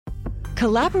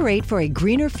Collaborate for a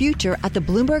greener future at the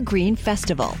Bloomberg Green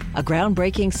Festival, a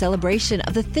groundbreaking celebration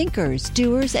of the thinkers,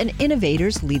 doers, and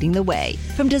innovators leading the way.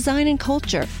 From design and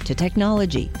culture to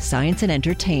technology, science, and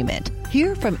entertainment.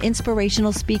 Hear from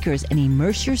inspirational speakers and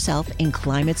immerse yourself in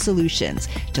climate solutions.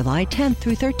 July 10th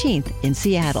through 13th in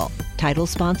Seattle. Title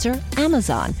sponsor,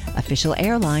 Amazon. Official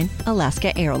airline,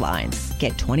 Alaska Airlines.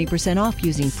 Get 20% off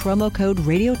using promo code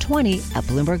radio20 at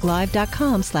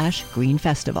BloombergLive.com/Green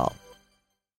Festival.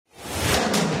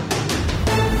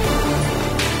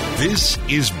 This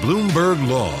is Bloomberg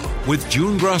Law with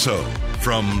June Grasso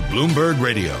from Bloomberg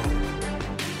Radio.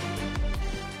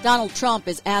 Donald Trump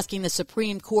is asking the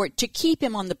Supreme Court to keep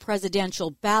him on the presidential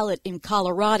ballot in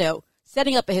Colorado,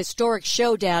 setting up a historic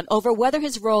showdown over whether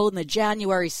his role in the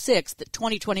January 6th,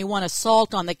 2021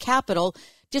 assault on the Capitol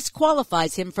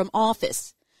disqualifies him from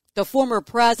office. The former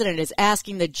president is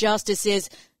asking the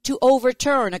justices to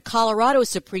overturn a Colorado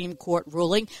Supreme Court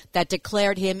ruling that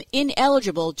declared him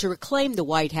ineligible to reclaim the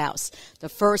White House, the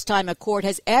first time a court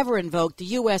has ever invoked the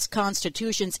U.S.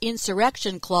 Constitution's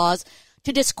insurrection clause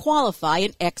to disqualify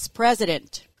an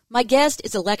ex-president. My guest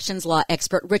is elections law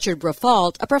expert Richard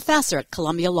Briffault, a professor at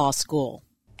Columbia Law School.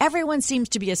 Everyone seems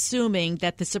to be assuming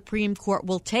that the Supreme Court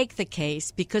will take the case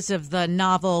because of the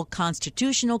novel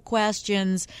constitutional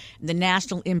questions, the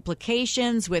national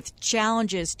implications with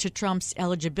challenges to Trump's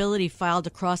eligibility filed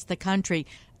across the country.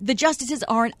 The justices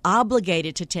aren't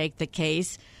obligated to take the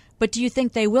case, but do you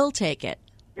think they will take it?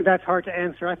 That's hard to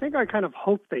answer. I think I kind of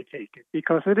hope they take it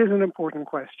because it is an important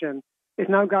question. It's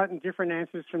now gotten different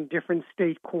answers from different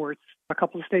state courts. A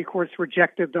couple of state courts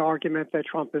rejected the argument that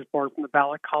Trump is barred from the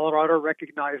ballot. Colorado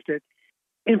recognized it.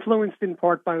 Influenced in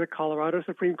part by the Colorado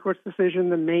Supreme Court's decision,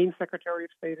 the Maine Secretary of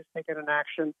State has taken an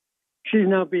action. She's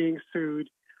now being sued.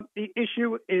 The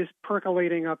issue is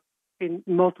percolating up in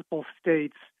multiple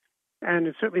states, and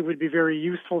it certainly would be very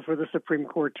useful for the Supreme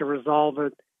Court to resolve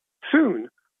it soon,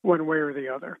 one way or the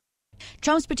other.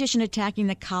 Trump's petition attacking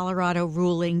the Colorado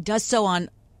ruling does so on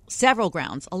several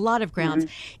grounds, a lot of grounds.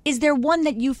 Mm-hmm. Is there one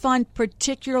that you find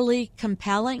particularly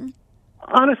compelling?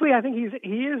 Honestly, I think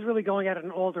he is really going at it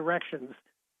in all directions,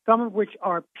 some of which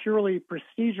are purely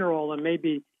procedural and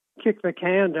maybe kick the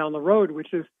can down the road,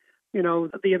 which is,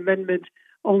 the amendment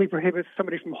only prohibits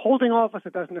somebody from holding office.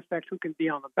 It doesn't affect who can be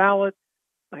on the ballot.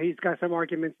 He's got some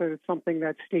arguments that it's something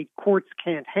that state courts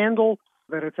can't handle,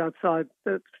 that it's outside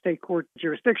the state court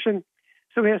jurisdiction.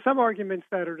 So he has some arguments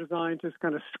that are designed to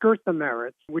kind of skirt the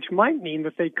merits, which might mean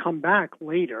that they come back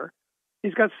later.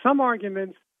 He's got some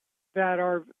arguments that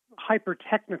are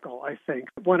hyper-technical, I think.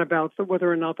 One about whether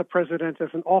or not the president is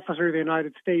an officer of the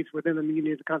United States within the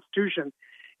meaning of the Constitution.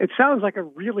 It sounds like a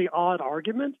really odd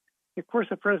argument. Of course,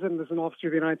 the president is an officer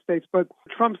of the United States, but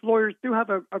Trump's lawyers do have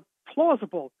a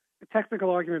plausible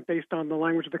technical argument based on the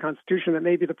language of the Constitution that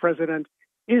maybe the president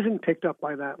isn't picked up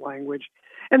by that language.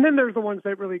 And then there's the ones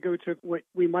that really go to what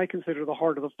we might consider the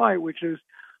heart of the fight, which is,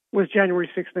 was January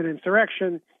 6th an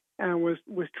insurrection, and was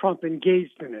Trump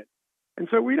engaged in it? And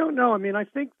so we don't know. I mean, I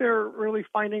think they're really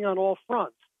fighting on all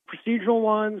fronts. Procedural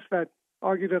ones that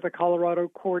argue that the Colorado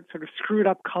court sort of screwed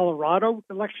up Colorado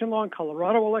election law and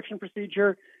Colorado election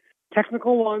procedure.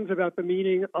 Technical ones about the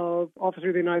meaning of officer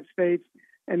of the United States,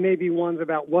 and maybe ones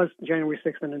about was January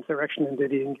 6th an insurrection and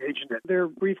did he engage in it. Their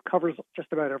brief covers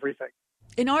just about everything.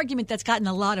 An argument that's gotten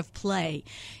a lot of play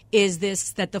is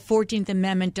this, that the 14th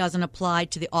Amendment doesn't apply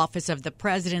to the office of the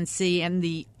presidency, and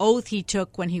the oath he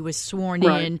took when he was sworn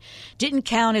in didn't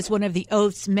count as one of the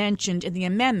oaths mentioned in the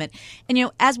amendment.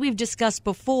 And, as we've discussed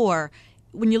before,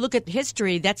 when you look at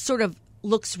history, that sort of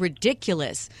looks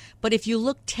ridiculous. But if you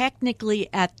look technically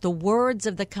at the words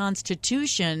of the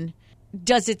Constitution,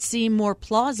 does it seem more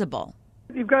plausible?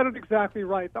 You've got it exactly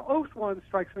right. The oath one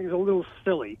strikes me as a little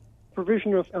silly.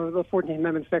 Provision of the 14th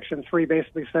Amendment, Section 3,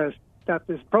 basically says that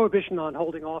this prohibition on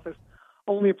holding office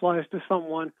only applies to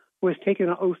someone who has taken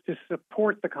an oath to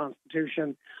support the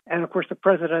Constitution. And, of course, the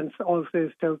president's oath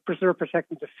is to preserve,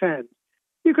 protect, and defend.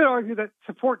 You could argue that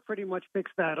support pretty much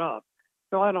picks that up.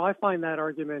 So I don't know, I find that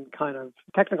argument kind of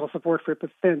technical support for it, but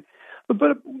thin.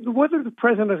 But whether the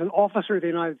president is an officer of the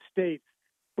United States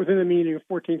within the meaning of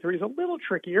 14.3 is a little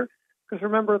trickier, because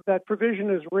remember that provision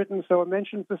is written so it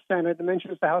mentions the Senate, it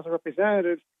mentions the House of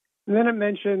Representatives, and then it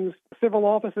mentions civil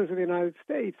officers of the United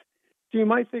States. So you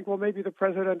might think, well, maybe the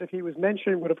president, if he was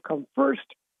mentioned, would have come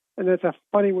first, and that's a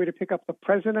funny way to pick up the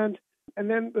president. And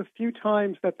then the few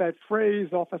times that phrase,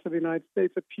 office of the United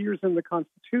States, appears in the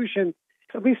Constitution,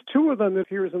 at least two of them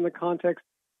appears in the context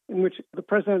in which the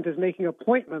president is making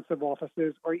appointments of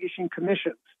offices or issuing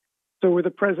commissions. So where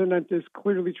the president is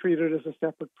clearly treated as a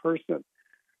separate person.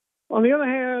 On the other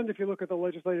hand, if you look at the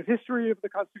legislative history of the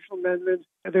constitutional amendment,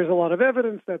 there's a lot of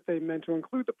evidence that they meant to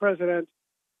include the president.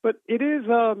 But it is,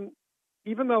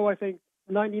 even though I think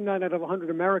 99 out of 100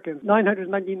 Americans,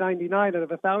 999 out of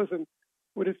 1,000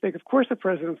 would think, of course, the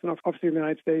president's an officer of the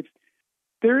United States,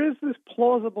 there is this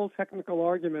plausible technical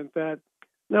argument that,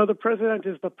 no, the president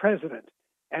is the president.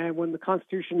 And when the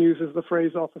Constitution uses the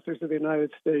phrase officers of the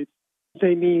United States,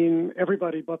 they mean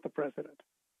everybody but the president.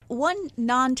 One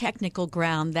non-technical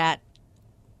ground that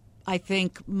I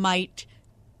think might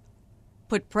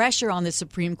put pressure on the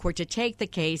Supreme Court to take the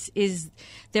case is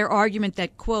their argument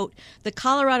that, quote, the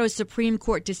Colorado Supreme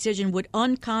Court decision would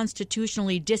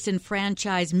unconstitutionally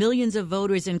disenfranchise millions of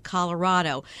voters in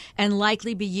Colorado and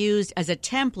likely be used as a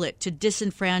template to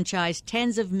disenfranchise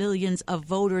tens of millions of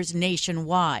voters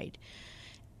nationwide.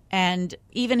 And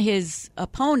even his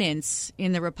opponents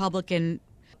in the Republican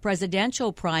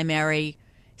presidential primary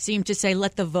seem to say,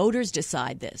 let the voters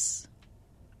decide this.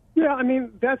 Yeah, I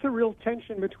mean, that's a real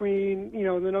tension between,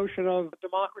 the notion of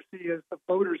democracy as the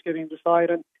voters getting to decide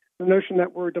and the notion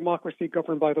that we're a democracy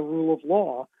governed by the rule of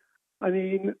law. I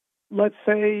mean, let's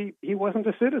say he wasn't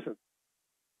a citizen.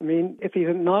 I mean, if he's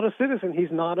not a citizen,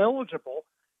 he's not eligible.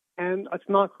 And it's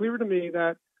not clear to me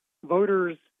that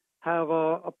voters have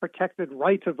a protected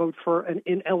right to vote for an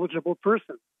ineligible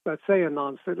person, let's say a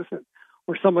non-citizen,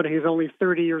 or somebody who's only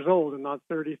 30 years old and not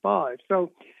 35.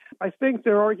 So I think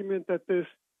their argument that this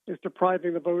is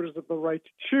depriving the voters of the right to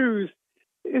choose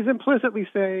is implicitly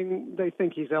saying they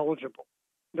think he's eligible,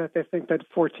 that they think that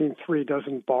 14.3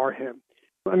 doesn't bar him.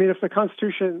 I mean, if the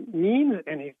Constitution means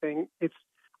anything, it's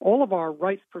all of our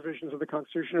rights provisions of the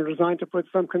Constitution are designed to put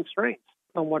some constraints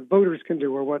on what voters can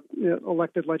do or what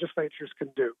elected legislatures can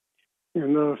do.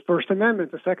 And the First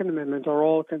Amendment, the Second Amendment are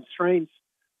all constraints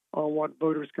on what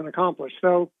voters can accomplish.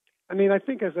 So, I mean, I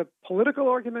think as a political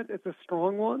argument, it's a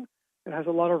strong one. It has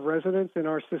a lot of resonance in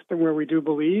our system where we do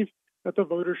believe that the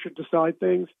voters should decide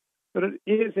things. But it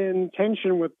is in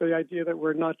tension with the idea that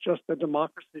we're not just a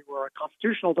democracy, we're a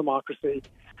constitutional democracy,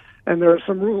 and there are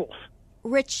some rules.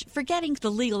 Rich, forgetting the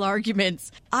legal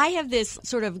arguments, I have this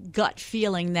sort of gut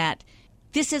feeling that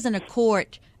this isn't a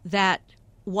court that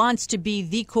wants to be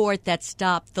the court that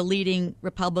stopped the leading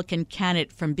Republican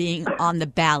candidate from being on the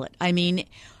ballot. I mean,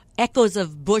 echoes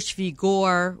of Bush v.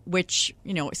 Gore, which,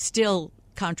 is still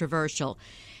controversial.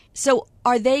 So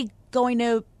are they going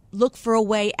to look for a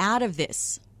way out of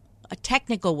this, a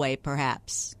technical way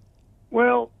perhaps?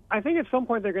 Well, I think at some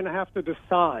point they're going to have to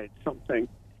decide something.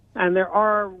 And there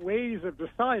are ways of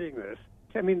deciding this.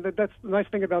 I mean, that's the nice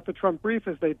thing about the Trump brief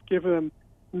is they've given them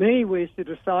many ways to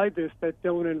decide this that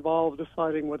don't involve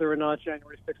deciding whether or not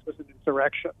January 6th was an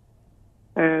insurrection.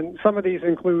 And some of these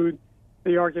include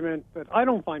the argument that I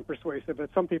don't find persuasive, but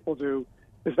some people do,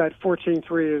 is that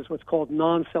 14.3 is what's called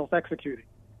non-self-executing.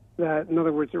 That, in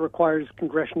other words, it requires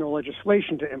congressional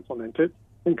legislation to implement it,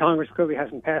 and Congress clearly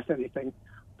hasn't passed anything.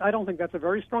 I don't think that's a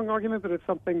very strong argument, but it's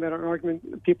something that an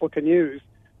argument people can use.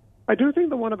 I do think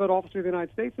the one about officer of the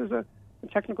United States is a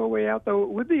technical way out, though it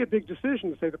would be a big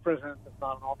decision to say the president is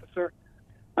not an officer.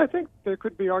 I think there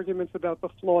could be arguments about the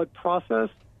flawed process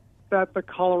that the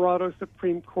Colorado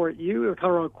Supreme Court used, the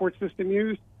Colorado court system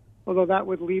used, although that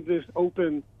would leave this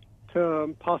open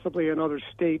to possibly another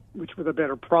state which with a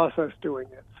better process doing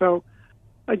it. So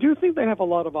I do think they have a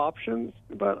lot of options,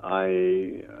 but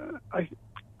I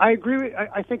agree.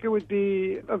 I think it would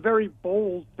be a very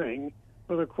bold thing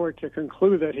for the court to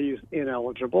conclude that he's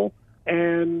ineligible.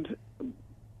 And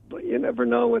but you never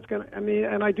know what's going to,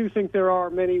 and I do think there are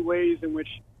many ways in which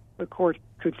the court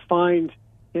could find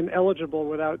him eligible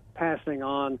without passing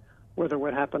on whether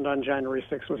what happened on January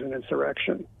 6th was an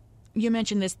insurrection. You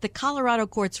mentioned this. The Colorado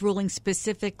court's ruling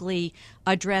specifically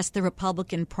addressed the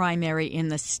Republican primary in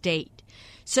the state.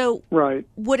 So right.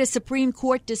 Would a Supreme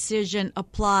Court decision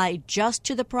apply just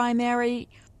to the primary,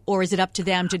 or is it up to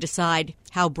them to decide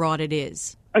how broad it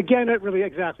is? Again, it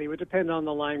would depend on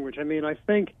the language. I mean, I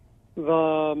think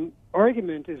the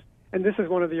argument is, and this is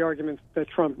one of the arguments that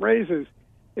Trump raises,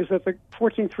 is that the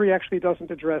 14.3 actually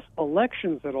doesn't address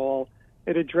elections at all.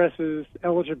 It addresses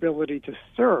eligibility to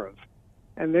serve,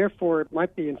 and therefore it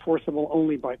might be enforceable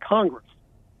only by Congress.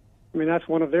 I mean, that's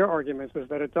one of their arguments, is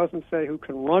that it doesn't say who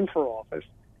can run for office.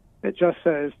 It just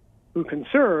says who can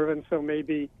serve, and so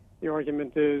maybe the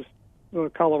argument is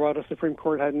the Colorado Supreme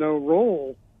Court had no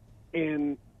role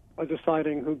in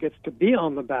deciding who gets to be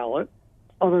on the ballot,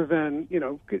 other than,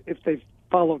 if they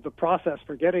followed the process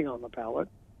for getting on the ballot,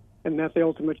 and that the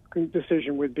ultimate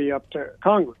decision would be up to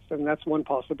Congress, and that's one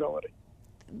possibility.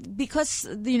 Because,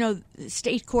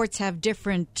 state courts have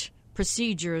different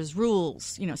procedures,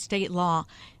 rules, state law,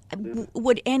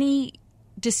 would any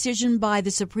decision by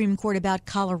the Supreme Court about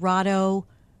Colorado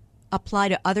apply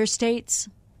to other states?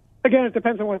 Again, it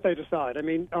depends on what they decide. I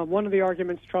mean, one of the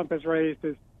arguments Trump has raised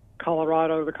is the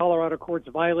Colorado courts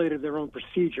violated their own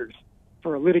procedures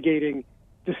for litigating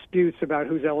disputes about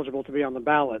who's eligible to be on the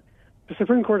ballot. If the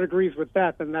Supreme Court agrees with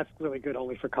that, then that's really good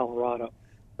only for Colorado.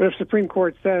 But if the Supreme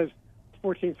Court says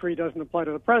 14.3 doesn't apply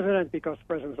to the president because the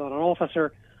president's not an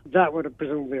officer, that would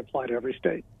presumably apply to every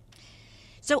state.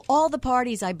 So all the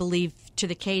parties, I believe, to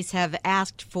the case have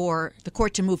asked for the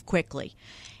court to move quickly.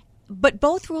 But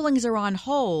both rulings are on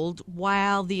hold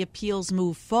while the appeals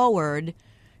move forward.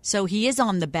 So he is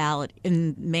on the ballot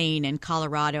in Maine and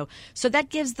Colorado. So that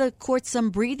gives the court some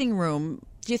breathing room.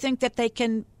 Do you think that they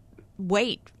can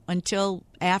wait until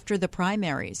after the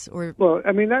primaries? Or well,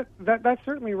 I mean, that's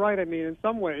certainly right. I mean, in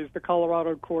some ways, the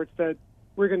Colorado court said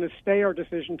we're going to stay our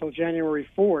decision until January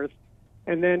 4th.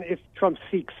 And then if Trump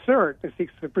seeks cert,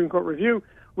 seeks Supreme Court review,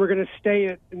 we're going to stay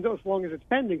it as long as it's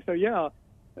pending. So, yeah,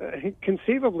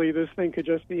 conceivably, this thing could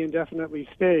just be indefinitely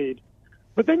stayed.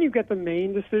 But then you get the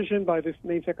Maine decision by this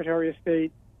Maine Secretary of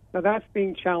State. Now, that's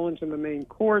being challenged in the Maine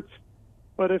courts.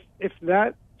 But if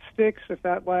that sticks, if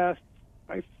that lasts,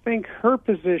 I think her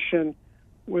position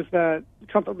was that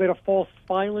Trump made a false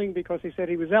filing because he said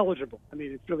he was eligible. I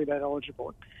mean, it's really that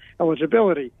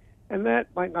eligibility. And that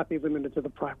might not be limited to the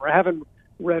primary. I haven't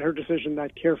read her decision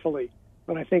that carefully,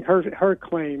 but I think her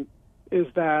claim is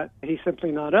that he's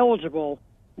simply not eligible,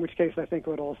 in which case I think it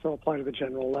would also apply to the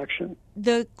general election.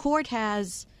 The court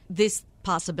has this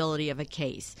possibility of a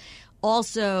case.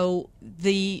 Also,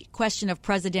 the question of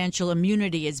presidential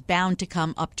immunity is bound to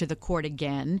come up to the court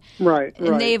again. Right.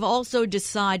 And they've also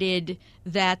decided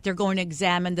that they're going to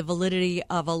examine the validity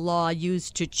of a law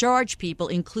used to charge people,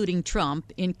 including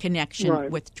Trump, in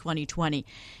connection with 2020.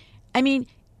 I mean,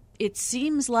 it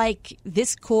seems like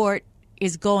this court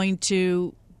is going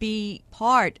to be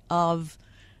part of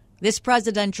this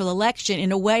presidential election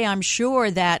in a way I'm sure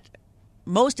that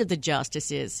most of the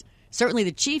justices, certainly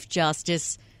the Chief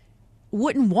Justice,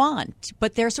 wouldn't want,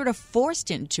 but they're sort of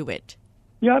forced into it.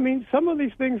 Yeah, I mean, some of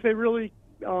these things they really,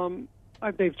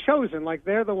 they've chosen, like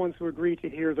they're the ones who agreed to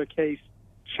hear the case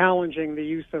challenging the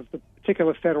use of the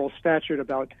particular federal statute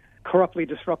about corruptly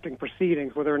disrupting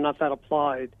proceedings, whether or not that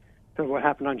applied to what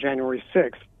happened on January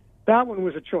 6th. That one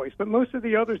was a choice, but most of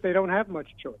the others, they don't have much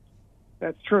choice.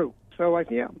 That's true. So, I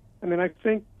think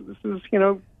this is,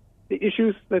 the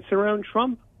issues that surround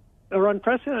Trump are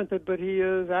unprecedented, but he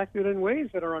has acted in ways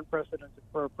that are unprecedented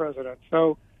for a president.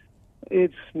 So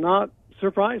it's not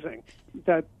surprising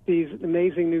that these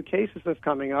amazing new cases that's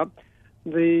coming up,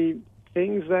 the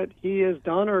things that he has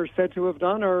done or said to have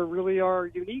done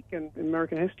are unique in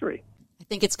American history. I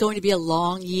think it's going to be a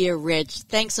long year, Rich.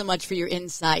 Thanks so much for your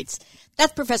insights.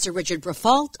 That's Professor Richard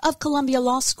Briffault of Columbia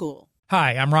Law School.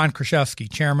 Hi, I'm Ron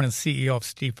Kraszewski, Chairman and CEO of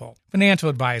Stifel. Financial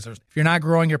advisors, if you're not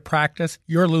growing your practice,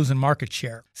 you're losing market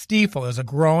share. Stifel is a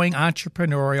growing,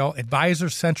 entrepreneurial,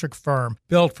 advisor-centric firm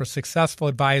built for successful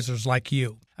advisors like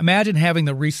you. Imagine having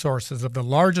the resources of the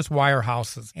largest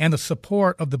wirehouses and the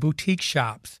support of the boutique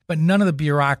shops, but none of the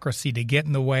bureaucracy to get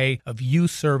in the way of you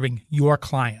serving your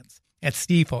clients. At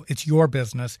Stifel, it's your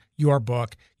business, your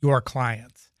book, your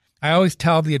clients. I always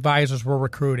tell the advisors we're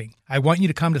recruiting, I want you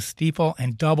to come to Stifel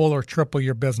and double or triple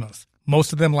your business.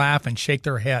 Most of them laugh and shake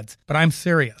their heads, but I'm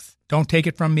serious. Don't take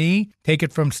it from me. Take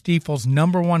it from Stifel's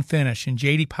 #1 finish in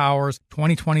J.D. Power's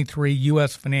 2023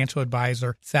 U.S. Financial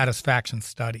Advisor Satisfaction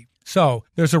Study. So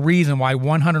there's a reason why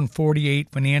 148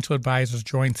 financial advisors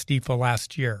joined Stifel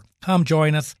last year. Come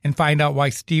join us and find out why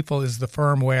Stifel is the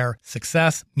firm where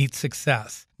success meets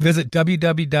success. Visit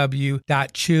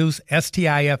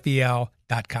www.choosestifel.com.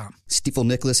 Stifel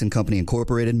Nicholas and Company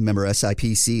Incorporated, member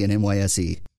SIPC and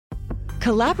NYSE.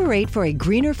 Collaborate for a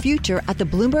greener future at the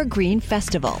Bloomberg Green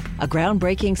Festival, a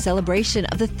groundbreaking celebration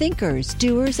of the thinkers,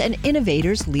 doers, and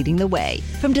innovators leading the way.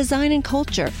 From design and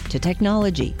culture to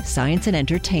technology, science, and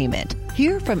entertainment.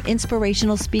 Hear from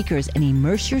inspirational speakers and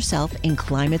immerse yourself in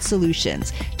climate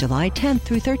solutions. July 10th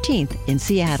through 13th in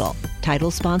Seattle.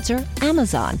 Title sponsor,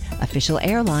 Amazon. Official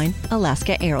airline,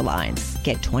 Alaska Airlines.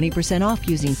 Get 20% off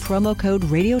using promo code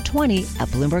Radio20 at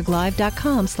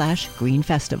BloombergLive.com/Green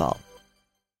Festival.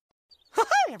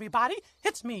 Hi, everybody.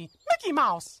 It's me, Mickey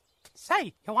Mouse.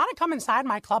 Say, you want to come inside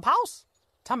my clubhouse?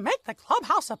 To make the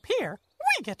clubhouse appear,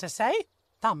 we get to say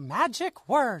the magic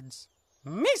words.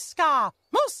 Miska,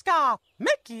 Muska,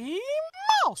 Mickey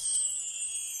Mouse.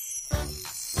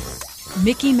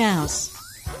 Mickey Mouse.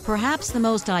 Perhaps the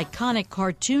most iconic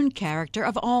cartoon character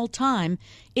of all time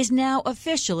is now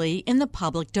officially in the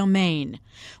public domain.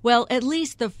 Well, at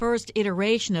least the first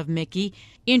iteration of Mickey,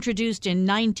 introduced in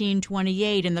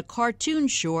 1928 in the cartoon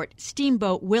short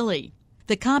Steamboat Willie.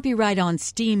 The copyright on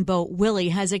Steamboat Willie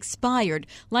has expired,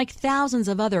 like thousands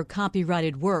of other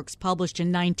copyrighted works published in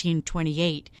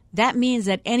 1928. That means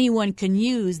that anyone can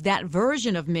use that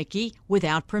version of Mickey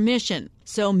without permission.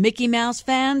 So, Mickey Mouse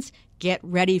fans, get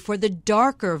ready for the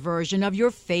darker version of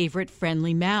your favorite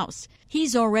friendly mouse.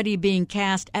 He's already being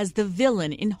cast as the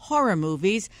villain in horror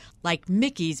movies like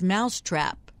Mickey's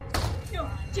Mousetrap.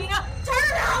 Gina,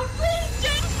 turn around, please,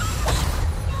 Gina!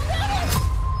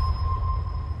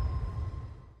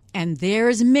 And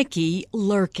there's Mickey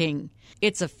lurking.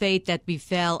 It's a fate that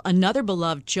befell another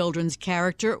beloved children's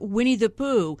character, Winnie the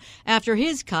Pooh, after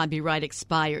his copyright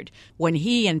expired, when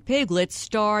he and Piglet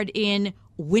starred in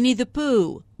Winnie the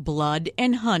Pooh, Blood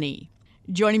and Honey.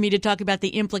 Joining me to talk about the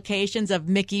implications of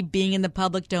Mickey being in the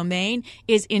public domain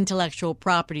is intellectual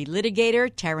property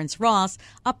litigator Terrence Ross,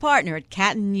 a partner at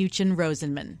Catton Muchin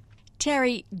Rosenman.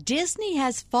 Terry, Disney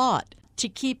has fought to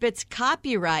keep its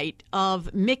copyright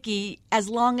of Mickey as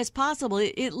long as possible.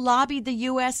 It lobbied the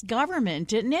U.S. government,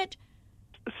 didn't it?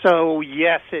 So,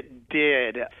 yes, it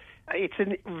did. It's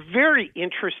a very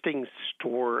interesting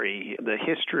story, the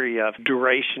history of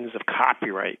durations of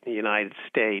copyright in the United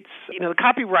States. The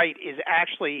copyright is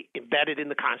actually embedded in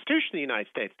the Constitution of the United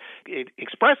States. It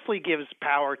expressly gives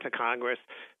power to Congress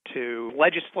to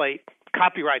legislate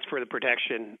copyrights for the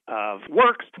protection of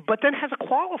works, but then has a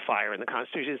qualifier in the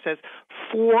Constitution that says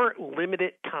for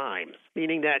limited times,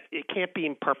 meaning that it can't be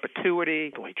in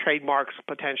perpetuity, the way trademarks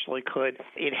potentially could.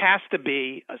 It has to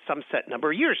be some set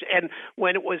number of years. And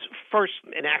when it was first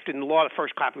enacted in law, the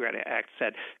first Copyright Act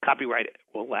said copyright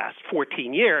will last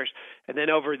 14 years. And then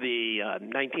over the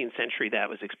 19th century, that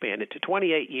was expanded to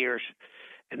 28 years.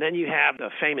 And then you have the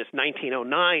famous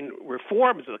 1909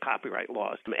 reforms of the copyright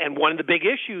laws. And one of the big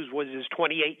issues was, is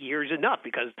 28 years enough?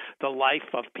 Because the life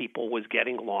of people was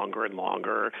getting longer and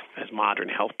longer as modern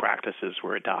health practices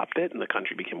were adopted and the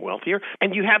country became wealthier.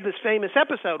 And you have this famous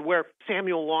episode where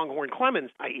Samuel Longhorn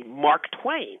Clemens, i.e. Mark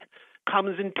Twain,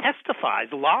 comes and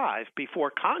testifies live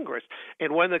before Congress.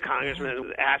 And one of the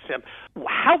congressmen asked him,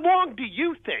 how long do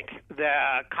you think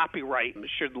the copyright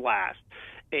should last?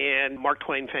 And Mark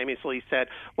Twain famously said,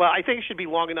 well, I think it should be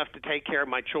long enough to take care of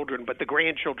my children, but the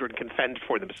grandchildren can fend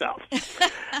for themselves.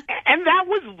 And that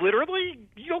was literally,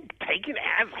 taken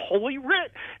as holy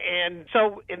writ. And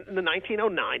so in the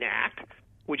 1909 Act,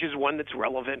 which is one that's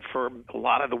relevant for a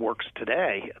lot of the works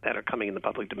today that are coming in the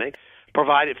public domain,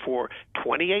 provided for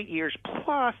 28 years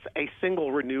plus a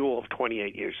single renewal of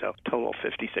 28 years, so total of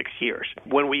 56 years.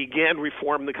 When we again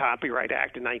reformed the Copyright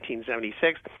Act in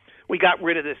 1976, we got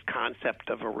rid of this concept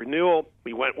of a renewal.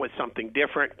 We went with something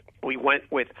different. We went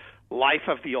with life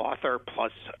of the author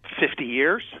plus 50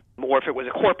 years, or if it was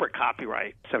a corporate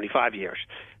copyright, 75 years.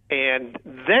 And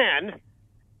then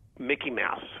Mickey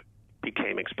Mouse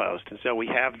became exposed. And so we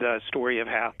have the story of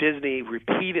how Disney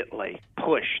repeatedly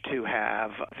pushed to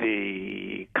have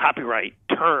the copyright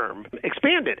term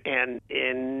expanded. And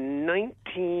in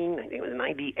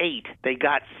 1998, they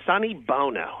got Sonny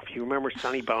Bono. If you remember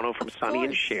Sonny Bono from Sonny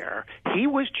and Cher, he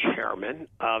was chairman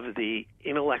of the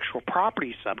Intellectual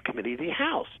Property Subcommittee of the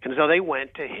House. And so they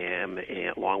went to him,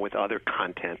 along with other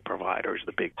content providers,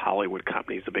 the big Hollywood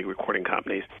companies, the big recording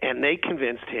companies, and they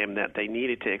convinced him that they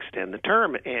needed to extend the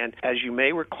term. And as you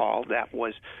may recall, that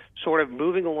was sort of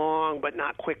moving along, but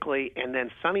not quickly. And then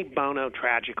Sonny Bono,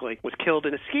 tragically, was killed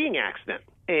in a skiing accident.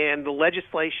 And the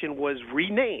legislation was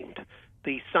renamed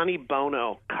the Sonny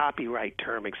Bono Copyright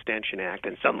Term Extension Act,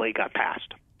 and suddenly it got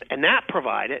passed. And that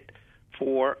provided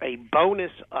for a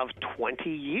bonus of 20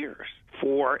 years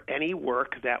for any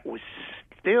work that was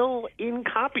still in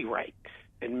copyright.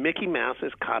 And Mickey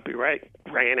Mouse's copyright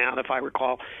ran out, if I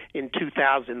recall, in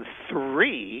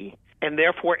 2003, and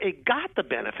therefore it got the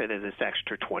benefit of this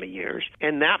extra 20 years.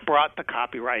 And that brought the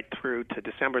copyright through to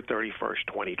December 31st,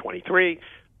 2023,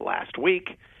 last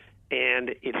week,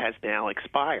 and it has now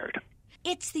expired.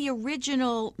 It's the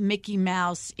original Mickey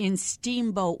Mouse in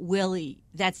Steamboat Willie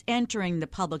that's entering the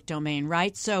public domain,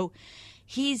 right? So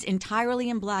he's entirely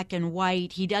in black and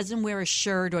white. He doesn't wear a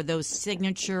shirt or those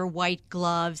signature white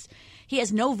gloves. He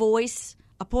has no voice,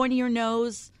 a pointier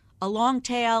nose, a long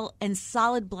tail, and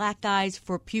solid black eyes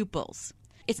for pupils.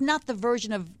 It's not the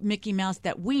version of Mickey Mouse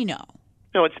that we know.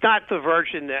 No, it's not the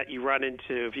version that you run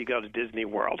into if you go to Disney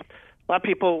World. A lot of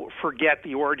people forget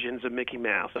the origins of Mickey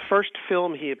Mouse. The first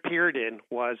film he appeared in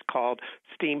was called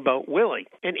Steamboat Willie,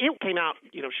 and it came out,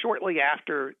 shortly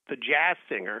after The Jazz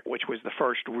Singer, which was the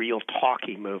first real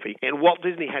talkie movie. And Walt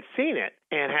Disney had seen it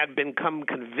and had become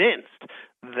convinced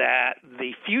that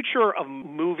the future of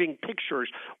moving pictures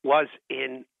was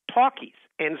in talkies.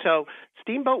 And so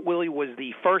Steamboat Willie was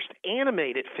the first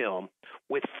animated film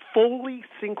with fully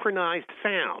synchronized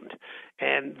sound.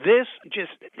 And this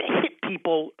just hit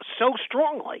people so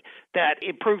strongly that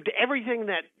it proved everything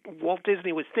that Walt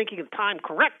Disney was thinking at the time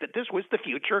correct, that this was the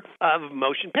future of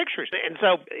motion pictures. And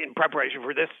so in preparation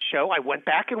for this show, I went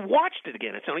back and watched it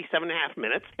again. It's only 7.5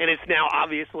 minutes, and it's now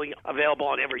obviously available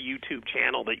on every YouTube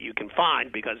channel that you can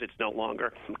find because it's no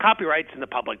longer copyrights in the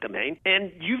public domain.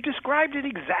 And you've described it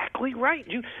exactly right.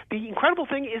 The incredible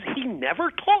thing is he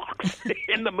never talks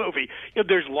in the movie.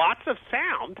 There's lots of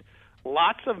sound,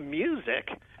 lots of music,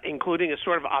 including a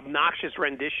sort of obnoxious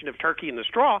rendition of Turkey in the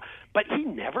Straw, but he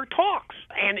never talks.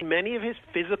 And many of his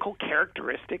physical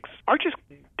characteristics are just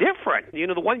different.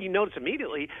 The one you notice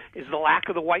immediately is the lack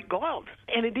of the white gloves.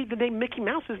 And indeed, the name Mickey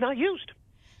Mouse is not used.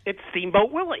 It's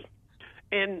Steamboat Willie.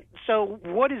 And so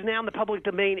what is now in the public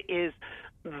domain is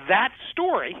that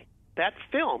story. That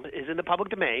film is in the public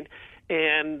domain,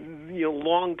 and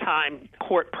longtime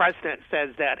court precedent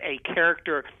says that a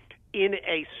character in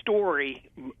a story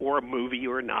or a movie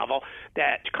or a novel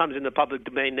that comes in the public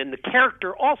domain, then the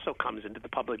character also comes into the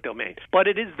public domain. But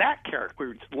it is that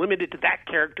character. It's limited to that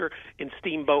character in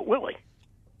Steamboat Willie.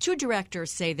 Two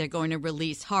directors say they're going to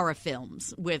release horror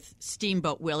films with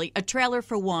Steamboat Willie. A trailer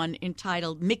for one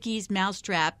entitled Mickey's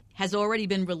Mousetrap has already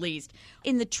been released.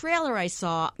 In the trailer I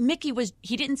saw,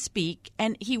 he didn't speak,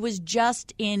 and he was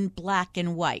just in black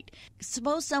and white.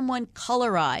 Suppose someone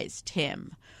colorized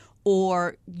him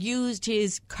or used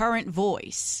his current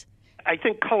voice. I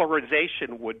think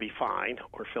colorization would be fine,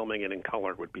 or filming it in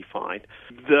color would be fine.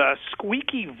 The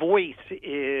squeaky voice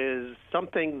is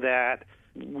something that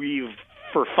we've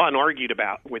for fun argued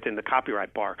about within the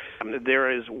copyright bar.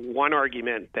 There is one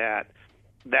argument that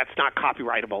that's not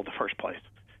copyrightable in the first place.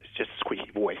 It's just a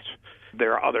squeaky voice.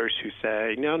 There are others who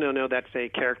say, no, that's a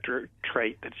character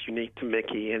trait that's unique to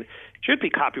Mickey and should be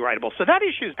copyrightable. So that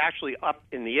issue is actually up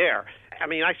in the air. I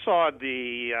mean, I saw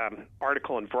the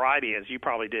article in Variety, as you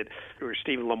probably did, where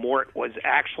Stephen Lamort was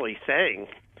actually saying,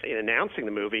 in announcing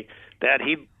the movie, that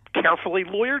he carefully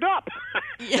lawyered up,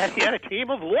 that he had a team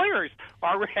of lawyers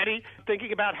already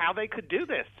thinking about how they could do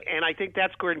this. And I think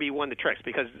that's going to be one of the tricks,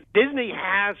 because Disney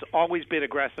has always been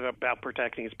aggressive about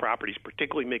protecting its properties,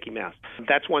 particularly Mickey Mouse.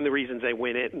 That's one of the reasons they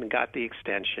went it and got the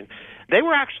extension. They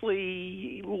were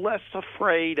actually less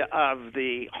afraid of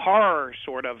the horror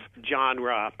sort of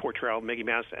genre portrayal of Mickey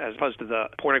Mouse as opposed to the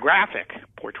pornographic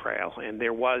portrayal. And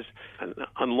there was an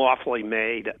unlawfully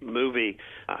made movie,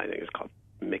 I think it's called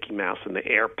Mickey Mouse and the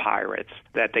Air Pirates,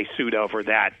 that they sued over.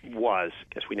 That was,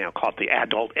 as we now call it, the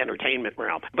adult entertainment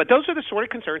realm. But those are the sort of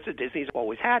concerns that Disney's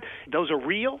always had. Those are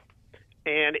real,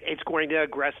 and it's going to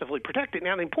aggressively protect it.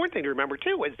 Now, the important thing to remember,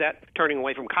 too, is that, turning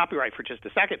away from copyright for just a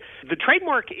second, the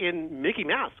trademark in Mickey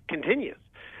Mouse continues.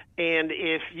 And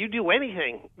if you do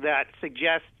anything that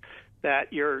suggests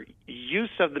that your use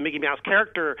of the Mickey Mouse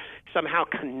character somehow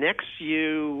connects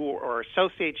you or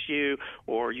associates you,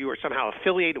 or you are somehow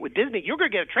affiliated with Disney, you're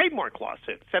going to get a trademark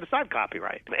lawsuit, set aside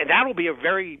copyright. And that will be a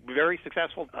very, very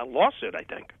successful lawsuit, I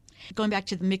think. Going back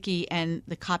to the Mickey and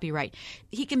the copyright,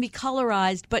 he can be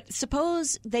colorized, but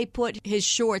suppose they put his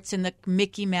shorts in the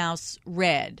Mickey Mouse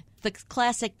red, the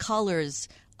classic colors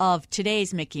of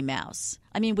today's Mickey Mouse.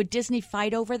 I mean, would Disney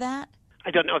fight over that? I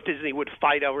don't know if Disney would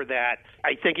fight over that.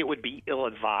 I think it would be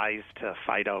ill-advised to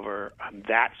fight over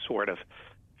that sort of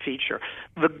feature.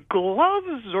 The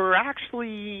gloves are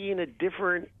actually in a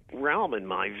different realm, in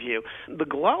my view. The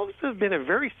gloves have been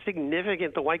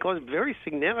the white gloves, very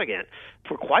significant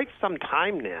for quite some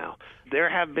time now. There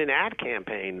have been ad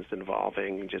campaigns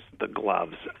involving just the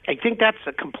gloves. I think that's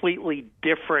a completely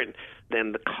different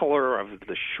than the color of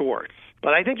the shorts.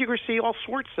 But I think you're going to see all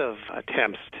sorts of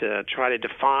attempts to try to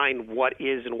define what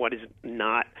is and what is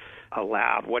not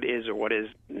allowed, what is or what is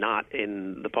not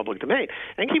in the public domain.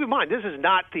 And keep in mind, this is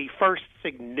not the first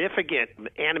significant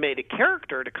animated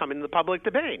character to come into the public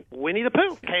domain. Winnie the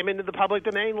Pooh came into the public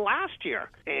domain last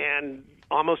year, and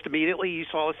almost immediately you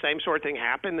saw the same sort of thing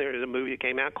happen. There was a movie that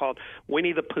came out called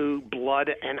Winnie the Pooh,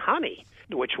 Blood and Honey,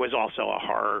 which was also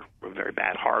a very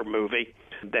bad horror movie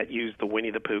that used the Winnie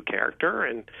the Pooh character.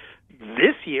 And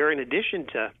this year, in addition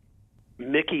to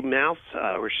Mickey Mouse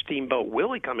or Steamboat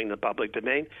Willie coming to the public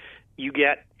domain, you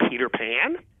get Peter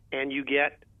Pan and you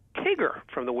get Tigger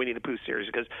from the Winnie the Pooh series,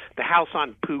 because the house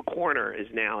on Pooh Corner is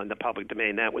now in the public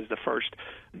domain. That was the first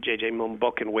J.J. Moon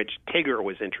book in which Tigger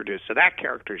was introduced. So that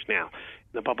character is now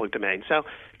in the public domain. So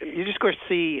you're just going to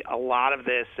see a lot of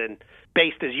this, and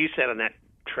based, as you said, on that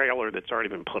trailer that's already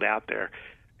been put out there,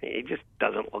 it just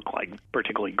doesn't look like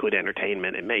particularly good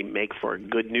entertainment. It may make for a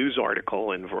good news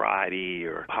article in Variety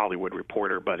or Hollywood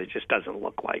Reporter, but it just doesn't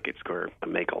look like it's going to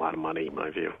make a lot of money, in my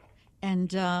view.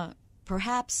 And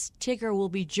perhaps Tigger will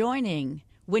be joining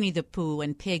Winnie the Pooh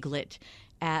and Piglet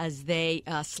as they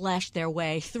slash their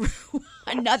way through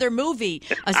another movie,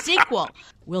 a sequel.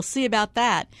 We'll see about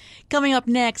that. Coming up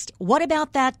next, what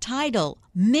about that title,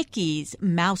 Mickey's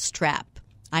Mousetrap?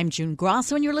 I'm June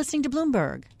Grosso, and you're listening to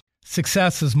Bloomberg.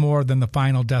 Success is more than the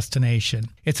final destination.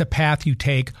 It's a path you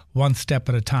take one step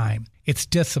at a time. It's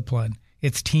discipline,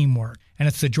 it's teamwork, and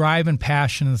it's the drive and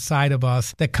passion inside of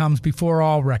us that comes before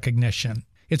all recognition.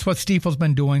 It's what Stifel's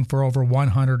been doing for over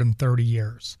 130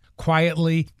 years.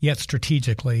 Quietly, yet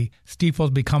strategically,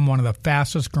 Stifel's become one of the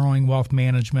fastest growing wealth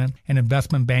management and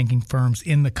investment banking firms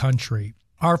in the country.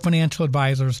 Our financial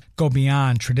advisors go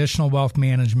beyond traditional wealth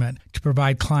management to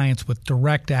provide clients with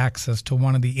direct access to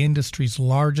one of the industry's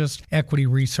largest equity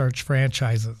research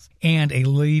franchises and a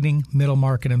leading middle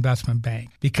market investment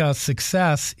bank, because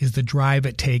success is the drive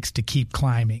it takes to keep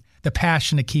climbing, the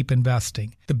passion to keep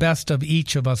investing, the best of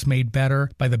each of us made better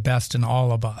by the best in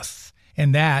all of us.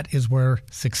 And that is where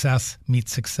success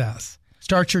meets success.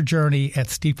 Start your journey at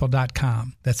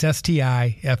Stifel.com. That's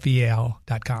STIFEL.com.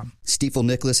 Stifel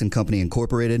Nicholas and Company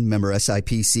Incorporated, member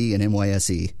SIPC and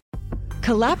NYSE.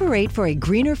 Collaborate for a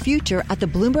greener future at the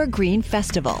Bloomberg Green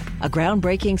Festival, a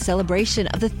groundbreaking celebration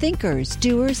of the thinkers,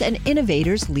 doers, and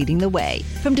innovators leading the way.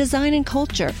 From design and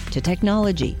culture to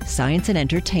technology, science, and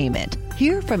entertainment.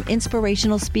 Hear from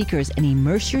inspirational speakers and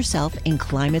immerse yourself in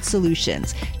climate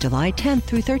solutions. July 10th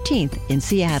through 13th in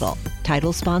Seattle.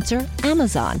 Title sponsor,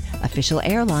 Amazon. Official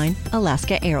airline,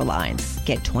 Alaska Airlines.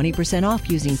 Get 20% off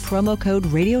using promo code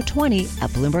Radio20 at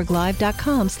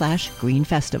BloombergLive.com/Green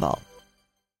Festival.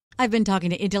 I've been talking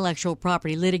to intellectual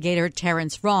property litigator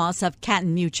Terrence Ross of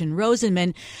Catton Muchin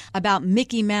Rosenman about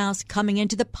Mickey Mouse coming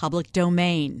into the public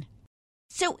domain.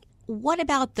 So what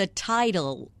about the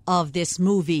title of this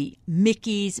movie,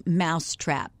 Mickey's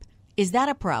Mousetrap? Is that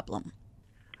a problem?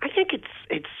 I think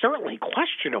it's certainly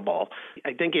questionable.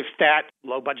 I think if that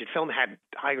low-budget film had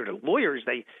hired lawyers,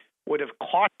 they would have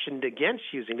cautioned against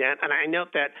using that. And I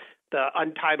note that the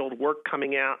untitled work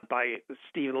coming out by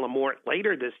Stephen Lamort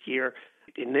later this year,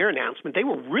 in their announcement, they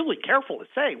were really careful to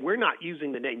say, we're not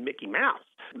using the name Mickey Mouse.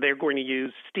 They're going to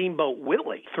use Steamboat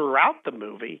Willie throughout the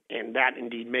movie, and that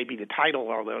indeed may be the title,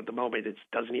 although at the moment it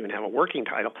doesn't even have a working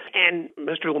title. And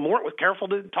Mr. Lamort was careful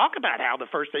to talk about how the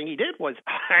first thing he did was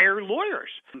hire lawyers,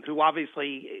 who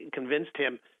obviously convinced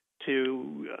him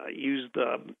to use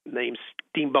the name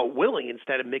Steamboat Willie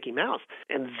instead of Mickey Mouse.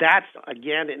 And that's,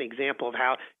 again, an example of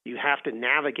how you have to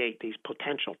navigate these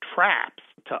potential traps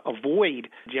to avoid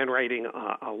generating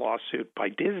a lawsuit by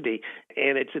Disney.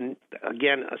 And it's,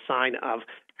 again, a sign of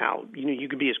how you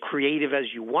can be as creative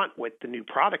as you want with the new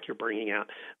product you're bringing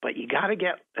out, but you got to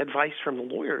get advice from the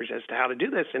lawyers as to how to do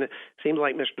this. And it seems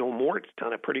like Mr. Lamourt's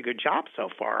done a pretty good job so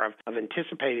far of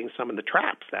anticipating some of the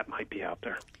traps that might be out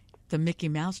there. The Mickey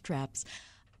Mouse traps.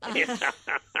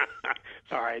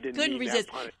 Sorry, I didn't resist,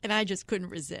 and I just couldn't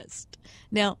resist.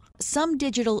 Now, some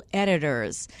digital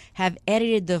editors have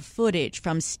edited the footage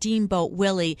from Steamboat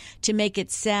Willie to make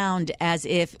it sound as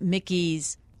if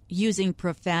Mickey's using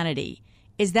profanity.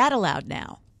 Is that allowed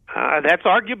now? That's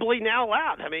arguably now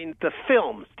allowed. I mean, the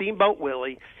film, Steamboat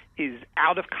Willie, is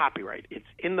out of copyright. It's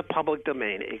in the public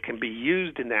domain. It can be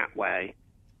used in that way.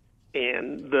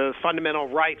 And the fundamental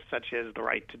rights, such as the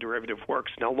right to derivative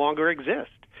works, no longer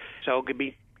exist. So it could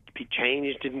be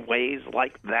changed in ways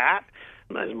like that.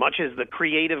 As much as the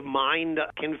creative mind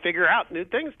can figure out new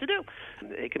things to do,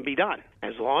 it can be done,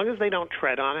 as long as they don't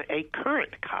tread on a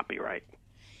current copyright.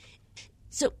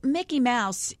 So Mickey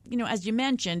Mouse, as you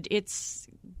mentioned, it's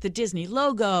the Disney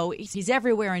logo. He's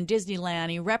everywhere in Disneyland.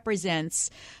 He represents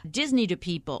Disney to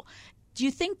people. Do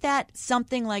you think that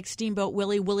something like Steamboat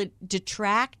Willie, will it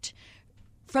detract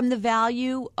from the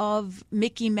value of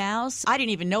Mickey Mouse? I didn't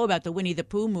even know about the Winnie the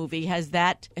Pooh movie. Has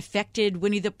that affected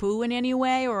Winnie the Pooh in any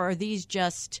way, or are these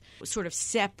just sort of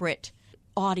separate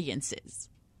audiences?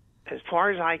 As far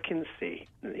as I can see,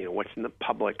 what's in the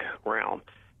public realm,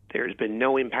 there's been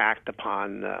no impact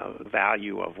upon the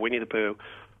value of Winnie the Pooh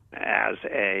as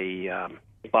a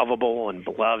lovable and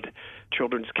beloved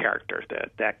children's character.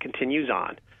 That continues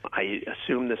on. I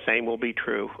assume the same will be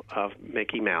true of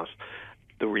Mickey Mouse.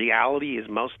 The reality is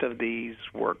most of these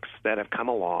works that have come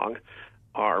along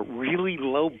are really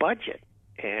low budget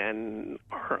and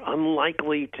are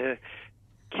unlikely to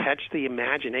catch the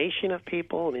imagination of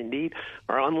people, and indeed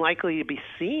are unlikely to be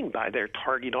seen by their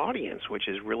target audience, which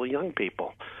is really young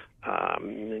people,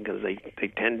 because they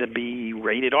tend to be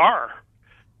rated R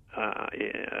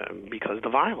because of the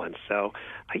violence. So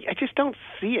I just don't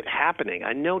see it happening.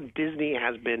 I know Disney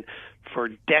has been for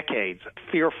decades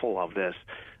fearful of this,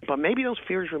 but maybe those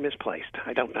fears were misplaced.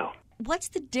 I don't know. What's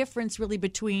the difference really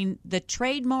between the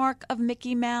trademark of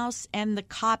Mickey Mouse and the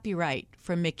copyright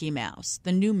for Mickey Mouse,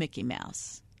 the new Mickey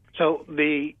Mouse? So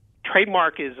the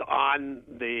trademark is on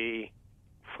the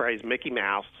phrase Mickey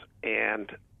Mouse, and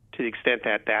to the extent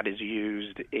that that is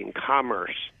used in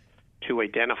commerce to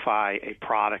identify a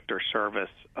product or service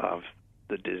of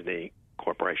the Disney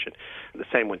Corporation. The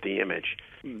same with the image.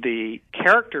 The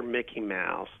character Mickey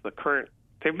Mouse,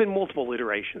 there have been multiple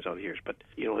iterations over the years, but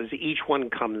as each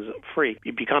one comes free,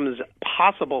 it becomes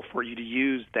possible for you to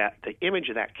use the image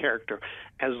of that character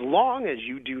as long as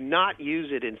you do not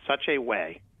use it in such a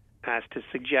way as to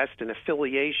suggest an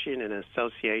affiliation and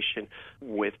association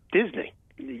with Disney.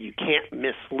 You can't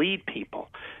mislead people.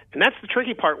 And that's the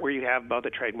tricky part where you have both a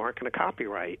trademark and a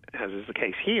copyright, as is the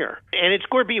case here. And it's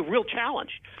going to be a real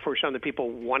challenge for some of the people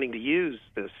wanting to use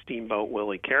the Steamboat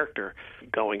Willie character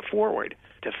going forward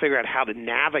to figure out how to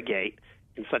navigate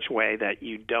in such a way that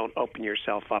you don't open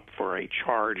yourself up for a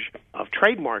charge of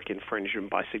trademark infringement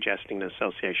by suggesting an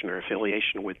association or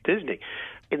affiliation with Disney.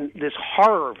 In this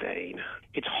horror vein,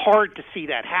 it's hard to see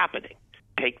that happening.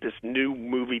 Take this new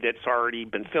movie that's already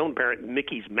been filmed,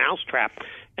 Mickey's Mousetrap,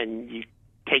 and you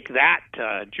take that to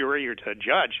a jury or to a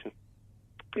judge, and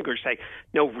you're going to say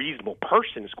no reasonable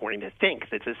person is going to think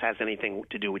that this has anything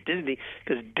to do with Disney,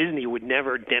 because Disney would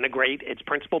never denigrate its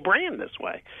principal brand this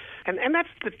way. And that's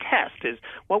the test, is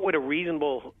what would a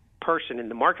reasonable person in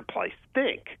the marketplace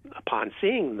think upon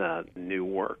seeing the new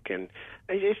work? And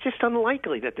it's just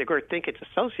unlikely that they're going to think it's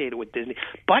associated with Disney.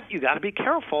 But you got to be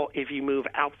careful if you move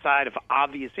outside of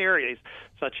obvious areas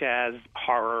such as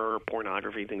horror,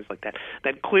 pornography, things like that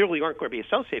clearly aren't going to be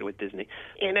associated with Disney.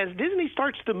 And as Disney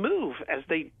starts to move, as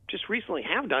they just recently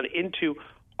have done, into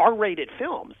R-rated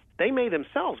films, they may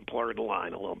themselves blur the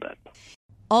line a little bit.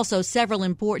 Also, several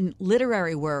important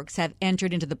literary works have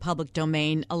entered into the public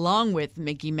domain along with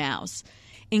Mickey Mouse,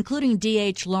 including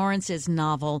D.H. Lawrence's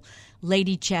novel,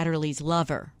 Lady Chatterley's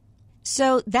Lover.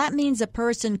 So that means a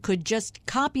person could just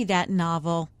copy that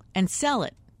novel and sell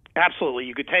it. Absolutely.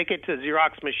 You could take it to the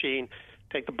Xerox machine,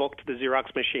 take the book to the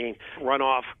Xerox machine, run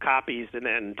off copies, and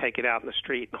then take it out in the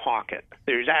street and hawk it.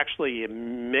 There's actually a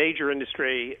major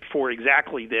industry for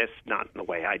exactly this, not in the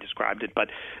way I described it, but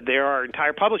there are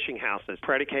entire publishing houses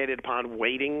predicated upon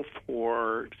waiting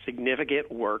for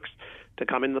significant works to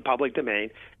come into the public domain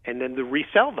and then to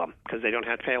resell them because they don't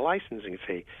have to pay a licensing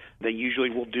fee. They usually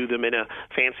will do them in a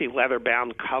fancy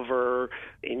leather-bound cover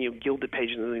and gilded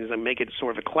pages and things, and make it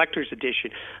sort of a collector's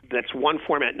edition. That's one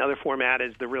format. Another format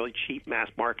is the really cheap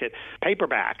mass-market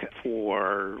paperback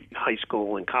for high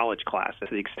school and college classes, to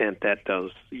the extent that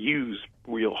those use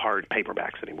real hard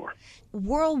paperbacks anymore.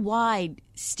 Worldwide,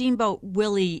 Steamboat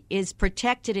Willie is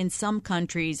protected in some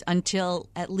countries until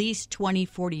at least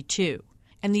 2042.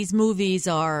 And these movies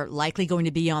are likely going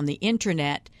to be on the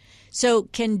Internet. So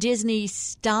can Disney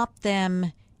stop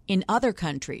them in other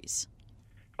countries?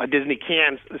 Disney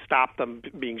can stop them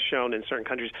being shown in certain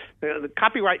countries. The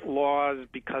copyright laws,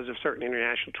 because of certain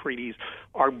international treaties,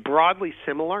 are broadly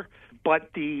similar, but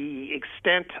the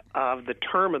extent of the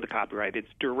term of the copyright, its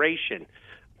duration,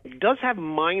 does have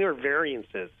minor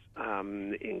variances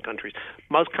in countries.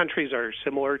 Most countries are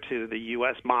similar to the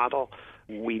U.S. model.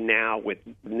 We now, with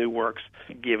new works,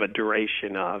 give a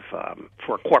duration of,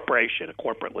 for a corporation, a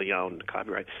corporately owned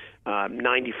copyright,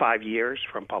 95 years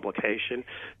from publication.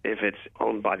 If it's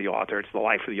owned by the author, it's the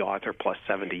life of the author plus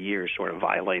 70 years, sort of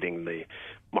violating the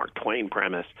Mark Twain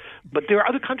premise. But there are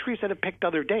other countries that have picked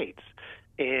other dates.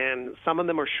 And some of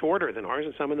them are shorter than ours,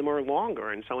 and some of them are longer.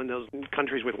 And so in those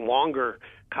countries with longer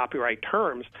copyright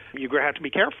terms, you're going to have to be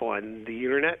careful. And the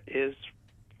Internet is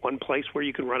one place where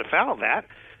you can run afoul of that.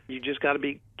 You just got to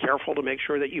be careful to make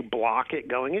sure that you block it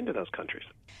going into those countries.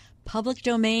 Public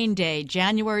Domain Day,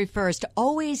 January 1st.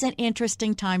 Always an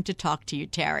interesting time to talk to you,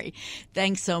 Terry.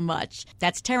 Thanks so much.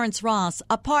 That's Terrence Ross,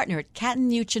 a partner at Catton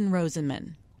Muchin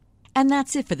Rosenman. And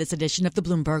that's it for this edition of the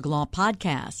Bloomberg Law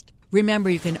Podcast. Remember,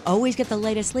 you can always get the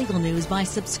latest legal news by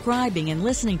subscribing and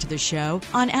listening to the show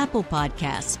on Apple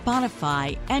Podcasts,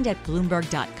 Spotify, and at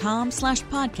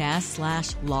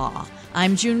Bloomberg.com/podcast/law.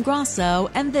 I'm June Grosso,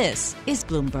 and this is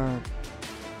Bloomberg.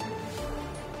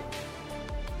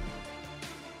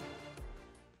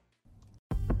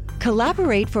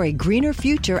 Collaborate for a greener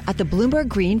future at the Bloomberg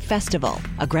Green Festival,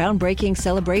 a groundbreaking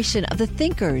celebration of the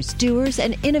thinkers, doers,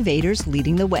 and innovators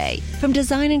leading the way. From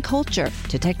design and culture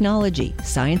to technology,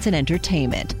 science, and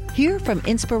entertainment. Hear from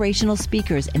inspirational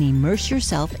speakers and immerse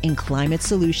yourself in climate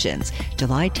solutions.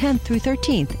 July 10th through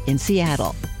 13th in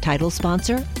Seattle. Title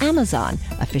sponsor, Amazon.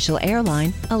 Official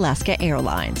airline, Alaska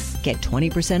Airlines. Get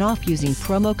 20% off using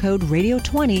promo code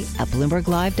radio20 at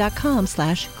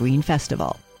BloombergLive.com/Green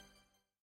Festival.